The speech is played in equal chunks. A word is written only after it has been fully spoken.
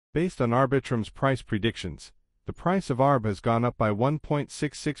Based on Arbitrum's price predictions, the price of ARB has gone up by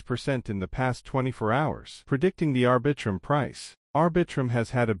 1.66% in the past 24 hours. Predicting the Arbitrum price. Arbitrum has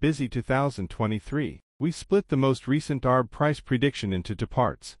had a busy 2023. We split the most recent ARB price prediction into two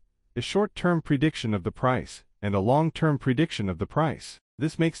parts: a short-term prediction of the price and a long-term prediction of the price.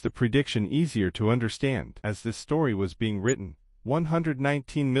 This makes the prediction easier to understand. As this story was being written,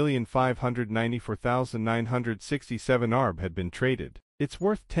 119,594,967 ARB had been traded. It's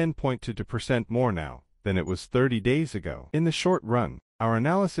worth 10.22% more now than it was 30 days ago. In the short run, our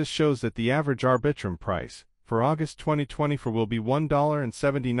analysis shows that the average Arbitrum price for August 2024 will be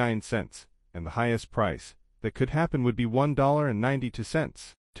 $1.79, and the highest price that could happen would be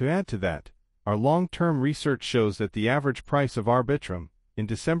 $1.92. To add to that, our long-term research shows that the average price of Arbitrum in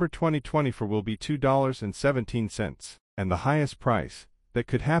December 2024 will be $2.17, and the highest price that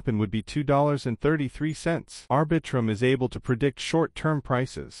could happen would be $2.33. Arbitrum is able to predict short-term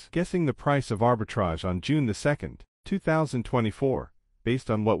prices. Guessing the price of arbitrage on June 2, 2024. Based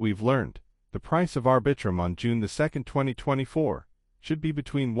on what we've learned, the price of Arbitrum on June 2, 2024 should be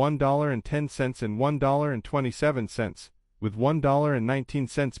between $1.10 and $1.27, with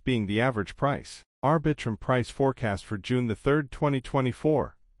 $1.19 being the average price. Arbitrum price forecast for June 3,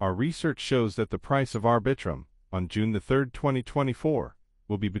 2024. Our research shows that the price of Arbitrum on June 3, 2024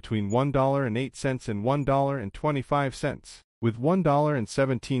 will be between $1.08 and $1.25, with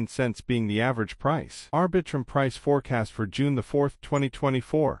 $1.17 being the average price. Arbitrum price forecast for June 4,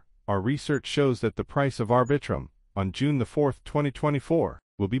 2024. Our research shows that the price of Arbitrum on June 4, 2024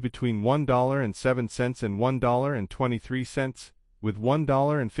 will be between $1.07 and $1.23, with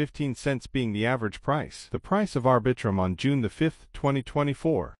 $1.15 being the average price. The price of Arbitrum on June 5,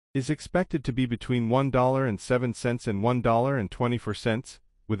 2024 is expected to be between $1.07 and $1.24,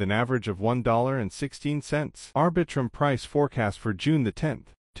 with an average of $1.16. Arbitrum price forecast for June 10,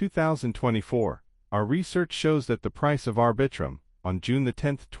 2024. Our research shows that the price of Arbitrum on June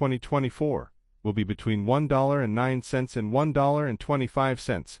 10, 2024 will be between $1.09 and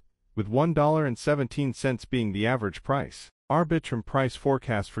 $1.25, with $1.17 being the average price. Arbitrum price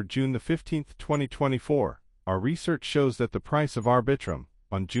forecast for June 15, 2024. Our research shows that the price of Arbitrum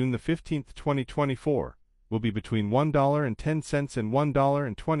on June 15, 2024 will be between $1.10 and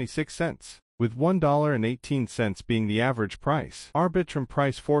 $1.26, with $1.18 being the average price. Arbitrum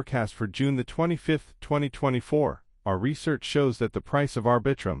price forecast for June 25, 2024. Our research shows that the price of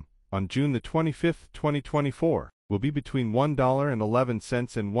Arbitrum on June 25, 2024 will be between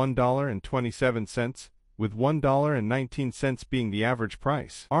 $1.11 and $1.27, with $1.19 being the average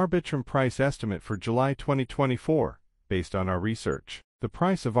price. Arbitrum price estimate for July 2024. Based on our research, the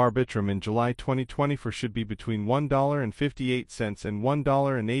price of Arbitrum in July 2024 should be between $1.58 and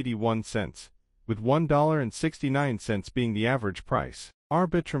 $1.81, with $1.69 being the average price.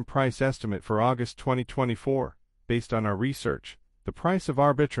 Arbitrum price estimate for August 2024. Based on our research, the price of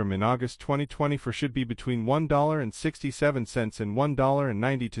Arbitrum in August 2024 should be between $1.67 and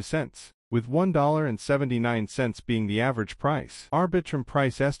 $1.92, with $1.79 being the average price. Arbitrum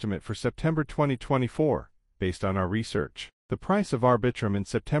price estimate for September 2024. Based on our research, the price of Arbitrum in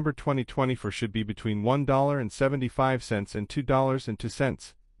September 2024 should be between $1.75 and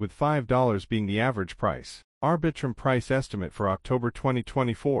 $2.02, with $5 being the average price. Arbitrum price estimate for October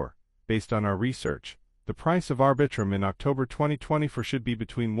 2024. Based on our research, the price of Arbitrum in October 2024 should be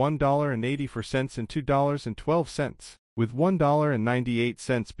between $1.84 and $2.12, with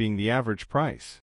 $1.98 being the average price.